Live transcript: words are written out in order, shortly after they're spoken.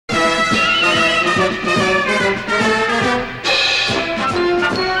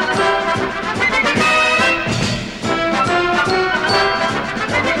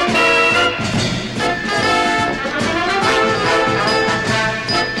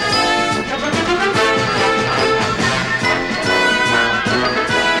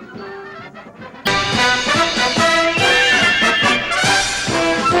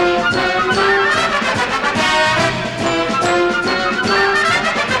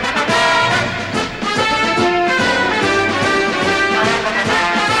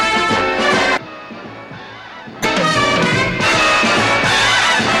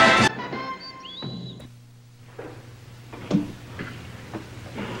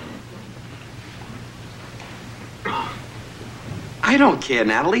I don't care,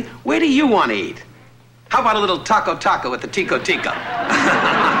 Natalie. Where do you want to eat? How about a little taco with the tico tico?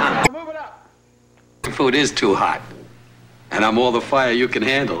 Move it up. Food is too hot. And I'm all the fire you can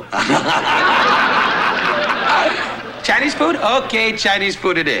handle. Chinese food? Okay, Chinese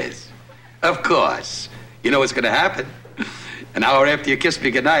food it is. Of course. You know what's going to happen? An hour after you kiss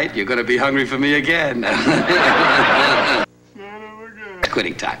me goodnight, you're going to be hungry for me again.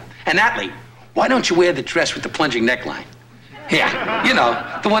 Quitting time. And Natalie, why don't you wear the dress with the plunging neckline? Yeah, you know,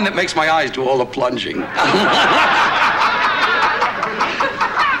 the one that makes my eyes do all the plunging.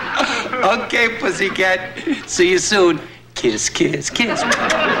 Okay, pussycat. See you soon. Kiss, kiss, kiss.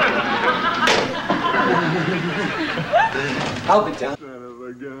 I'll be down.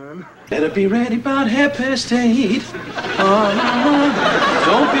 Better be ready about 8:30.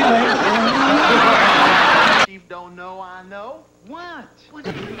 Don't be late. Chief don't know I know. What?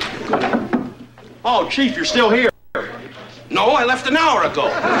 Oh, Chief, you're still here. No, I left an hour ago.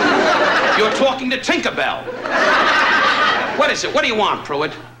 You're talking to Tinkerbell. What is it? What do you want,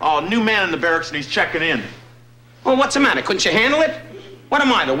 Pruitt? Oh, new man in the barracks and he's checking in. Well, what's the matter? Couldn't you handle it? What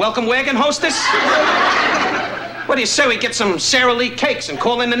am I, the welcome wagon hostess? What do you say we get some Sara Lee cakes and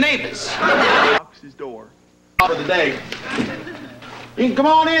call in the neighbors? Locks his door. For the day. You can come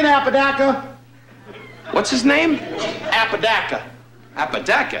on in, Apodaca. What's his name? Apodaca.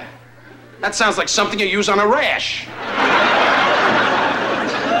 Apodaca? That sounds like something you use on a rash.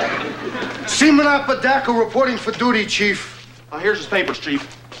 Seaman Apodaca reporting for duty, Chief. Here's his papers, Chief.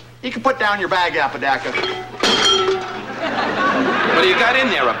 You can put down your bag, Apodaca. What do you got in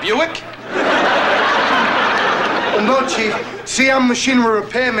there, a Buick? Oh, no, Chief. See, I'm a machinery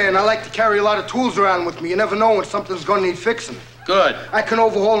repairman. I like to carry a lot of tools around with me. You never know when something's gonna need fixing. Good. I can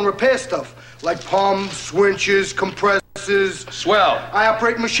overhaul and repair stuff, like pumps, winches, compressors. Swell. I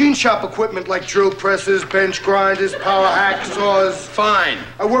operate machine shop equipment like drill presses, bench grinders, power hacksaws. Fine.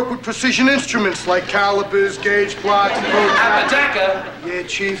 I work with precision instruments like calipers, gauge blocks, Apodaca? Yeah,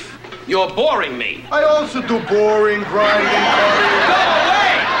 Chief. You're boring me. I also do boring, grinding, cutting. Go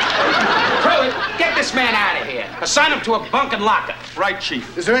away! Pruitt, get this man out of here. Assign him to a bunk and locker. Right,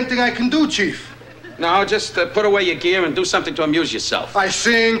 Chief. Is there anything I can do, Chief? No, just put away your gear and do something to amuse yourself. I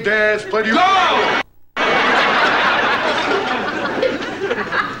sing, dance, play the... Go!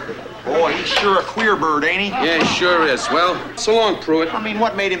 Boy, he's sure a queer bird, ain't he? Yeah, he sure is. Well, so long, Pruitt. I mean,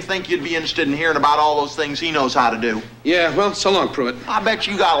 what made him think you'd be interested in hearing about all those things he knows how to do? Yeah, well, so long, Pruitt. I bet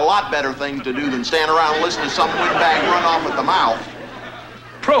you got a lot better things to do than stand around and listen to some windbag run off at the mouth.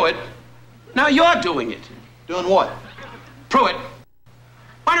 Pruitt, now you're doing it. Doing what? Pruitt,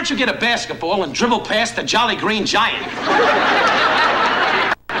 why don't you get a basketball and dribble past the Jolly Green Giant?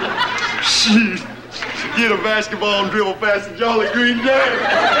 Shit. Get a basketball and dribble past the Jolly Green Giant.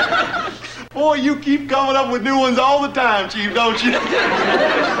 Boy, you keep coming up with new ones all the time, Chief, don't you?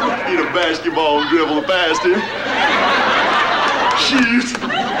 Get a basketball and dribble past him. Shoot.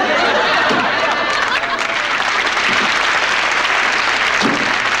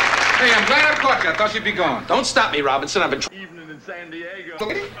 Hey, I'm glad I caught you. I thought you'd be gone. Don't stop me, Robinson. I've been... Evening in San Diego.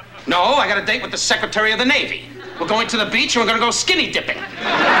 No, I got a date with the Secretary of the Navy. We're going to the beach and we're going to go skinny dipping. Of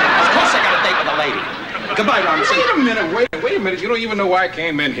course I got a date with a lady. Goodbye, Robinson. Wait a minute, wait a minute. You don't even know why I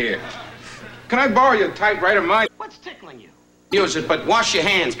came in here. Can I borrow your typewriter of mine? What's tickling you? Use it, but wash your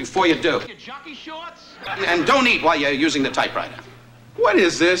hands before you do. Your jockey shorts? And don't eat while you're using the typewriter. What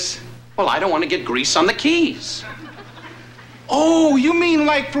is this? Well, I don't want to get grease on the keys. Oh, you mean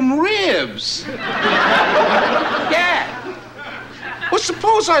like from ribs? Yeah. Well,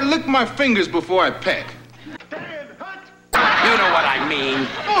 suppose I lick my fingers before I peck. You know what I mean.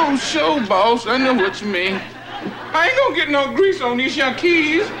 Oh, sure, boss. I know what you mean. I ain't gonna get no grease on these young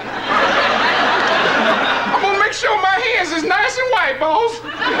keys. I'm gonna make sure my hands is nice and white, boss.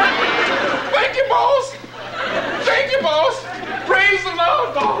 Thank you, boss. Thank you, boss. Praise the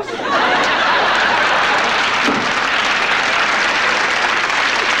Lord, boss.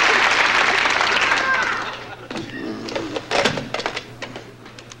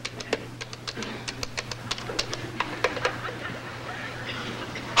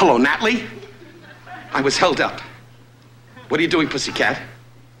 Hello, Natalie. I was held up. What are you doing, pussycat?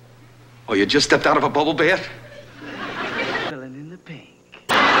 Oh, you just stepped out of a bubble bath? Filling in the pink.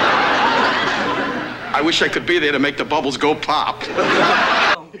 I wish I could be there to make the bubbles go pop.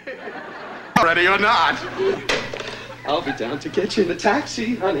 Ready or not? I'll be down to get you in the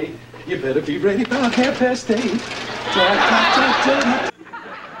taxi, honey. You better be ready about 8:30.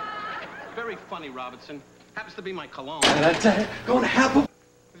 Very funny, Robinson. Happens to be my cologne. Gonna have a...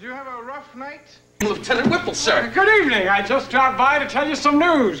 Did you have a rough night? Lieutenant Whipple, sir. Good evening. I just dropped by to tell you some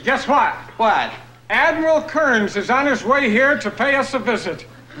news. Guess what? What? Admiral Kearns is on his way here to pay us a visit.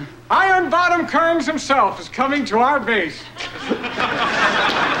 Iron Bottom Kearns himself is coming to our base. Did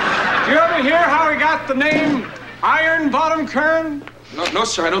you ever hear how he got the name Iron Bottom Kearns? No,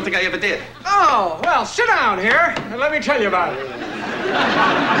 sir, I don't think I ever did. Oh, well, sit down here and let me tell you about it.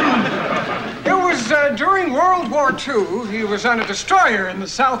 It was during World War II. He was on a destroyer in the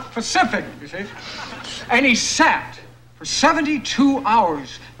South Pacific, you see. And he sat for 72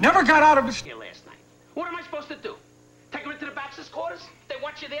 hours. Never got out of his... Here last night. What am I supposed to do? Take her into the bachelor's quarters? They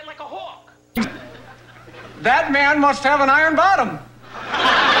watch you there like a hawk. That man must have an iron bottom.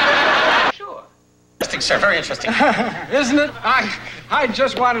 Sure. Interesting, sir, very interesting. Isn't it? I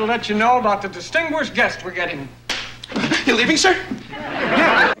just wanted to let you know about the distinguished guest we're getting. You leaving, sir?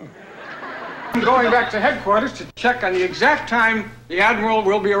 Yeah. I'm going back to headquarters to check on the exact time the Admiral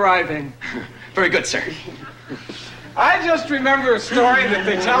will be arriving. Very good, sir. I just remember a story that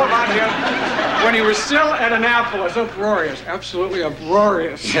they tell about him when he was still at Annapolis. Uproarious, absolutely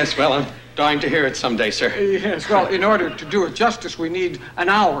uproarious. Yes, well, I'm dying to hear it someday, sir. Yes, well, in order to do it justice, we need an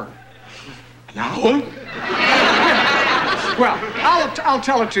hour. An hour? Well, I'll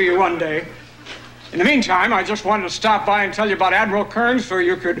tell it to you one day. In the meantime, I just wanted to stop by and tell you about Admiral Kearns so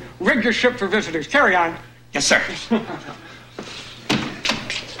you could rig your ship for visitors. Carry on. Yes, sir.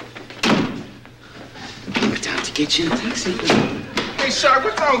 We're down to get you in a taxi. Hey, Shark,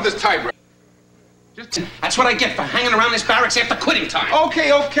 what's wrong with this typewriter? That's what I get for hanging around this barracks after quitting time.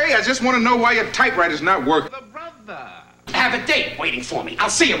 Okay. I just want to know why your typewriter's not working. Brother. I have a date waiting for me. I'll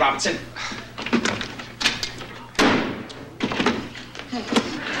see you, Robinson.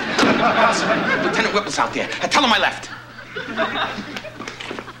 Lieutenant Whipple's out there. Tell him I left.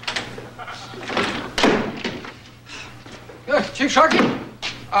 Chief Sharkey?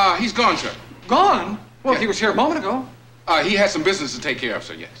 He's gone, sir. Gone? Well, he was here a moment ago. He has some business to take care of,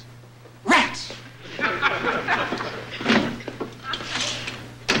 sir, yes. Rats!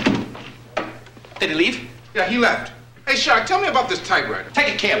 Did he leave? Yeah, he left. Hey, Shark, tell me about this typewriter.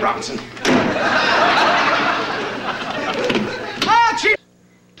 Take it care, Robinson. Chief!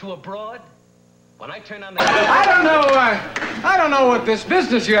 To abroad? When I turn on the... I don't know what this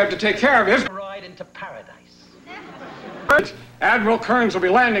business you have to take care of is. ride into paradise. Admiral Kearns will be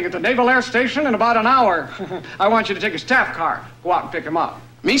landing at the Naval Air Station in about an hour. I want you to take a staff car. Go out and pick him up.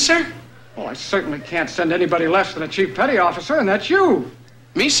 Me, sir? Well, I certainly can't send anybody less than a chief petty officer, and that's you.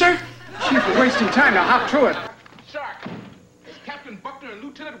 Me, sir? Chief, we're wasting time. Now hop to it. Shark, it's Captain Buckner and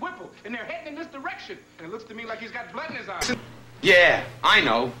Lieutenant Whipple, and they're heading in this direction. And it looks to me like he's got blood in his eyes. Yeah, I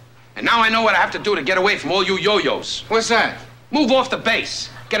know. And now I know what I have to do to get away from all you yo-yos. What's that? Move off the base.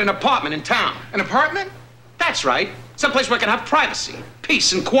 Get an apartment in town. An apartment? That's right. Someplace where I can have privacy,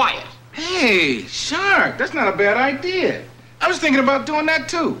 peace, and quiet. Hey, Shark, that's not a bad idea. I was thinking about doing that,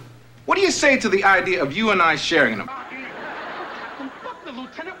 too. What do you say to the idea of you and I sharing an apartment? Captain Buckner,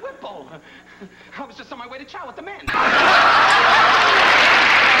 Lieutenant Whipple. I was just on my way to chow with the men.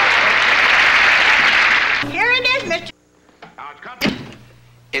 Here it is, Mr.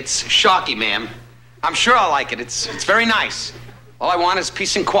 It's Sharkey, ma'am. I'm sure I'll like it. It's very nice. All I want is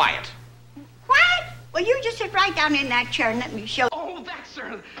peace and quiet. Quiet? Well, you just sit right down in that chair and let me show you. Oh, that's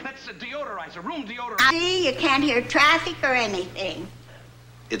a deodorizer, room deodorizer. See, you can't hear traffic or anything.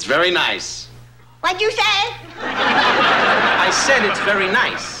 It's very nice. What'd you say? I said it's very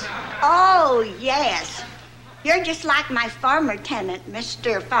nice. Oh, yes. You're just like my former tenant,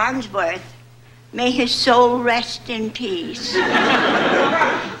 Mr. Farnsworth. May his soul rest in peace.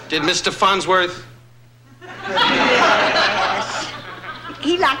 Did Mr. Farnsworth? Yes.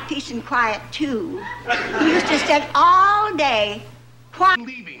 He liked peace and quiet, too. He used to sit all day, quiet.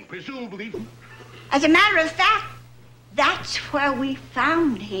 Leaving, presumably. As a matter of fact, that's where we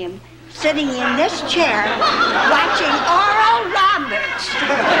found him, sitting in this chair, watching Oral Roberts.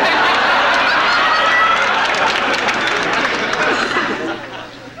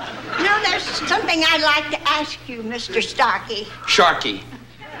 There's something I'd like to ask you, Mr. Starkey. Sharkey.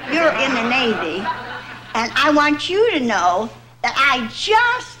 You're in the Navy, and I want you to know that I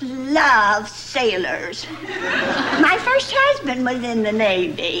just love sailors. My first husband was in the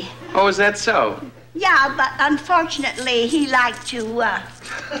Navy. Oh, is that so? Yeah, but unfortunately, he liked to,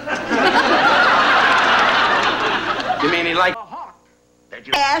 You mean he liked...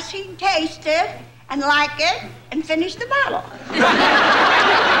 Yes, he'd taste it and like it and finish the bottle.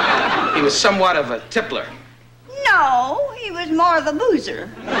 He was somewhat of a tippler. No, he was more of a boozer.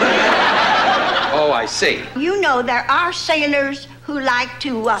 Oh, I see. You know, there are sailors who like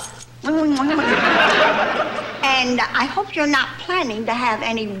to, And I hope you're not planning to have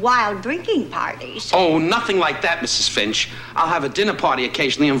any wild drinking parties. Oh, nothing like that, Mrs. Finch. I'll have a dinner party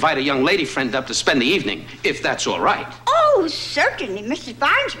occasionally, invite a young lady friend up to spend the evening, if that's all right. Oh, certainly. Mrs.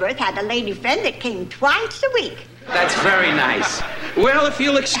 Farnsworth had a lady friend that came twice a week. That's very nice. Well, if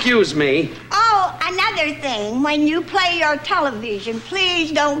you'll excuse me. Oh, another thing. When you play your television,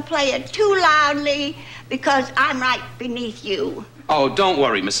 please don't play it too loudly because I'm right beneath you. Oh, don't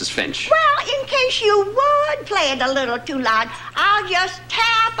worry, Mrs. Finch. Well, in case you would play it a little too loud, I'll just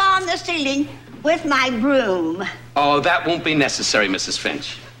tap on the ceiling with my broom. Oh, that won't be necessary, Mrs.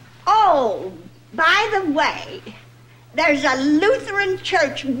 Finch. Oh, by the way, there's a Lutheran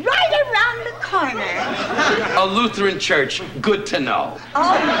church right around the corner. A Lutheran church. Good to know.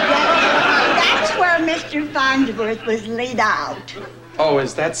 Oh, yes. That's where Mr. Farnsworth was laid out. Oh,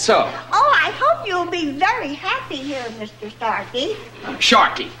 is that so? Oh, I hope you'll be very happy here, Mr. Sharkey.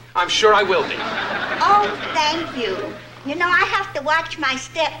 Sharkey. I'm sure I will be. Oh, thank you. You know, I have to watch my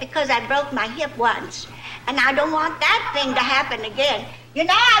step because I broke my hip once. And I don't want that thing to happen again. You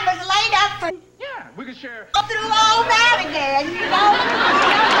know, I was laid up for... Yeah, we can share. Go through all that again, you know?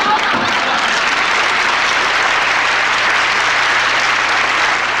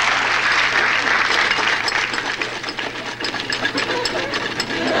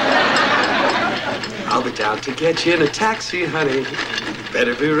 I'll be down to get you in a taxi, honey.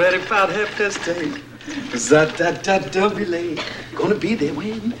 Better be ready about 8:30. 'Cause don't be late. Gonna be there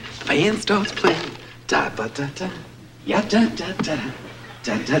when the band starts playing. Da ba da da, ya da da da,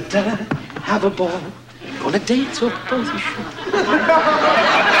 da da da. Have a ball. Gonna dance with both of you.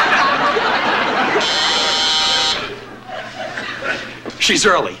 She's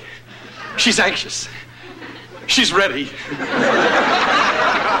early. She's anxious. She's ready.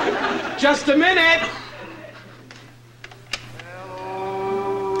 Just a minute.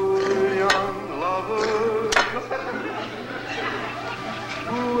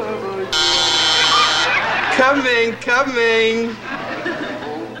 Coming.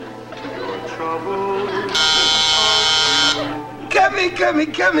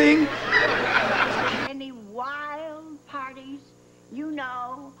 Coming. Any wild parties? You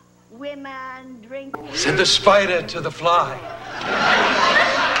know, women drink... Send the spider to the fly.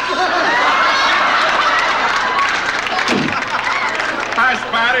 Hi,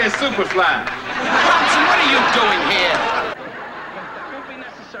 Spider. It's Superfly. Robinson, what are you doing here? Won't be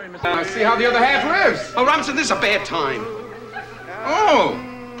necessary, Mr. Now, see how the other half lives. Oh, Robinson, this is a bad time. Oh,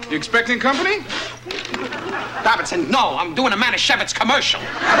 you expecting company? Robinson, no, I'm doing a Manischewitz commercial.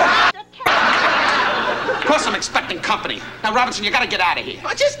 Of course I'm expecting company. Now, Robinson, you gotta get out of here.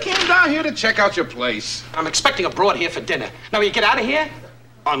 I just came down here to check out your place. I'm expecting a broad here for dinner. Now, will you get out of here?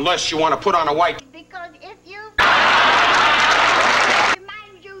 Unless you want to put on a white... Because if you...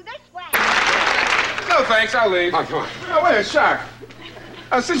 Mind you this way. No, thanks. I'll leave. Oh, come on. Oh, wait, Shark.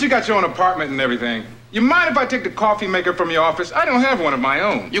 Since you got your own apartment and everything, you mind if I take the coffee maker from your office? I don't have one of my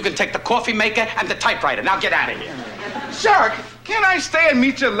own. You can take the coffee maker and the typewriter. Now, get out of here. Shark, can't I stay and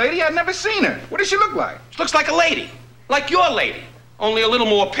meet your lady? I've never seen her. What does she look like? She looks like a lady. Like your lady. Only a little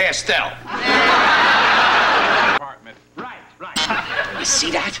more pastel. Apartment. Right. You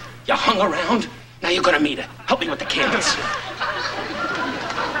see that? You hung around. Now you're gonna meet her. Help me with the candles.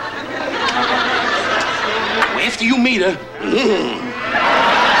 After you meet her...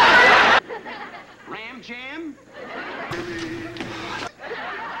 Ram jam.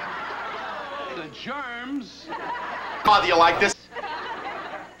 The germs. Father, you like this?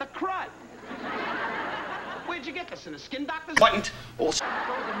 The crud. Where'd you get this, in a skin doctor's? Buttoned. The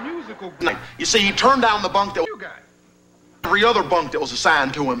musical... You see, he turned down the bunk that You got. every other bunk that was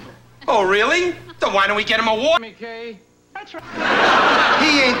assigned to him. Oh, really? Then why don't we get him a water? Okay. That's right.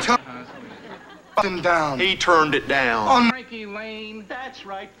 He ain't turning him down. He turned it down. Oh, Frankie Lane. That's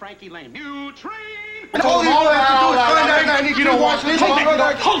right, Frankie Lane. You train. all you have to do is find out I need you to watch this.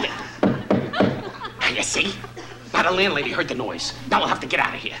 Hold it! Now, you see? Now the landlady heard the noise. Now we'll have to get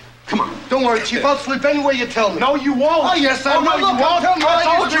out of here. Come on. Don't worry, Chief. I'll sleep any way you tell me. No, you won't. Oh, yes, I Oh, will. no, you won't. Tell me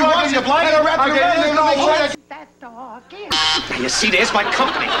I told you once, you blanket. Better wrap it Okay, around and no, make sure that- That dog in. Now, you see, there's my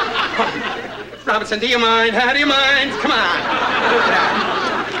company. Robinson, do you mind? How do you mind? Come on. Get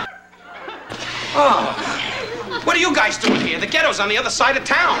out. Oh. What are you guys doing here? The ghetto's on the other side of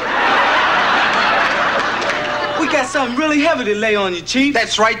town. We got something really heavy to lay on you, Chief.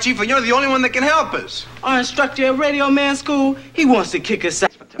 That's right, Chief, and you're the only one that can help us. Our instructor at Radio Man School, he wants to kick us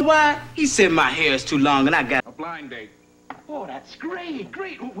out. Why? He said my hair is too long and I got... A blind date. Oh, that's great.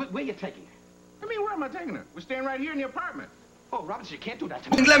 Where you taking her? I mean, where am I taking her? We're staying right here in the apartment. Oh, Robinson, you can't do that to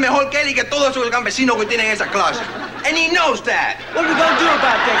me. Inglés mejor que él y que todos los campesinos que tienen esa clase. And he knows that. What are we gonna do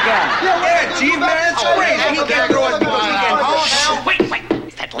about that guy? Yeah, Chief, man, it's crazy. He can't throw his books. He can't... Wait.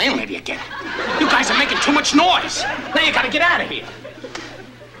 It's that landlady again. You guys are making too much noise. Now you gotta get out of here.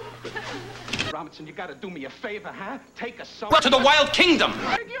 Robinson, you gotta do me a favor, huh? Take us somewhere to the Wild Kingdom.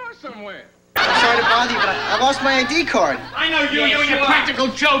 Take yours somewhere. Sorry to bother you, but I lost my ID card. I know you and your practical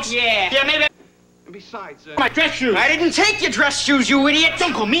jokes. Yeah, maybe. Besides, My dress shoes. I didn't take your dress shoes, you idiot.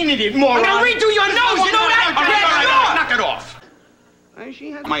 Don't call me an idiot, moron. I'm gonna redo your nose. You know that? Knock it off. She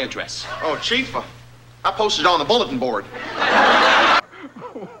had My address. Oh, Chief, I posted on the bulletin board.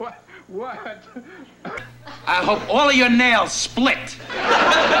 What? I hope all of your nails split.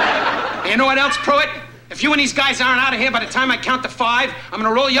 You know what else, Pruitt? If you and these guys aren't out of here by the time I count to 5, I'm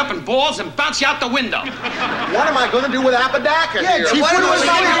gonna roll you up in balls and bounce you out the window. What am I going to do with Apodaca here? Chief, what was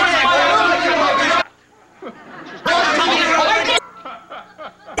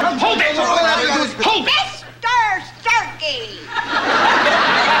Hold it! Hold it! Mr. Sharkey!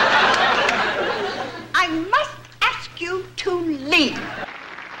 I must ask you to leave.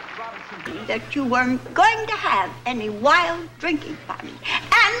 That you weren't going to have any wild drinking party.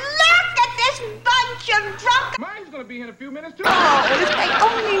 And look at this bunch of drunk... Mine's gonna be here in a few minutes, too. Oh, if they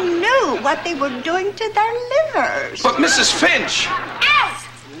only knew what they were doing to their livers. But Mrs. Finch. Out!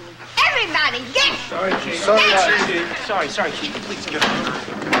 Everybody, get... Sorry, Chief. Sorry, Chief. Please get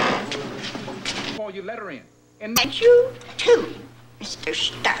Paul, you let her in. And you, too, Mr.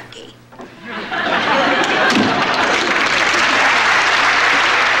 Starkey.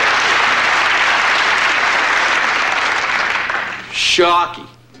 Sharkey.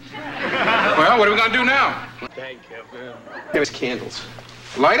 Well, what are we gonna do now? Thank you, Bill. Here's candles.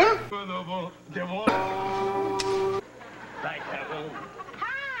 Lighter?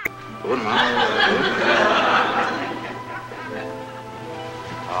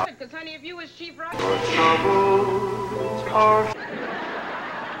 Because, honey, if you was Chief Rock... I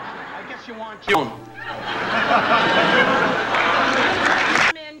guess you want you.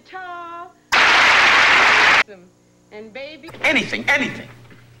 And tall... and baby... Anything.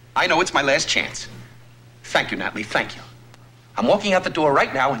 I know it's my last chance. Thank you, Natalie, thank you. I'm walking out the door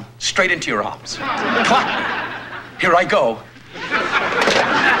right now and straight into your arms. Clock me. Here I go.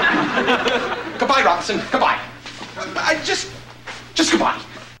 Goodbye, Robinson. Goodbye. Just goodbye.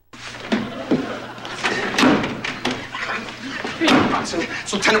 Robinson,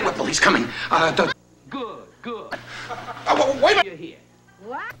 it's Lieutenant Whipple. He's coming. Good. Wait a minute. You're here.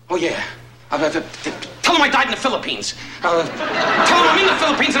 What? Oh, yeah. Tell him I died in the Philippines. Tell him I'm in the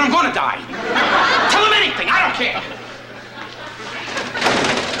Philippines and I'm going to die. Tell him anything. I don't care.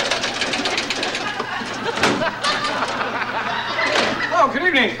 Oh, good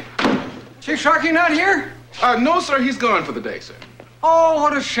evening. Chief Sharkey not here? No, sir, he's gone for the day, sir. Oh,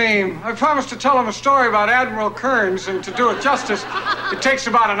 what a shame. I promised to tell him a story about Admiral Kearns, and to do it justice, it takes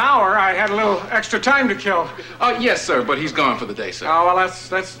about an hour. I had a little extra time to kill. Yes, sir, but he's gone for the day, sir. Oh, well,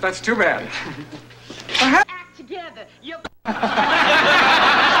 that's too bad. Act together. You're...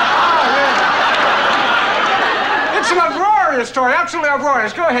 It's an uproarious story, absolutely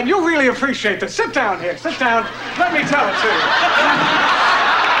uproarious. Go ahead, you'll really appreciate this. Sit down here, sit down. Let me tell it to you.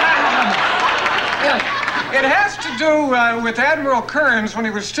 It has to do with Admiral Kearns when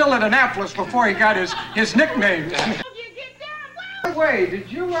he was still at Annapolis before he got his nickname. By the way,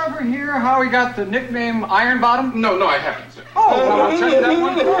 did you ever hear how he got the nickname Iron Bottom? No, I haven't, sir. Oh, well, I'll tell you that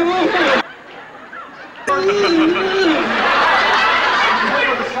one first.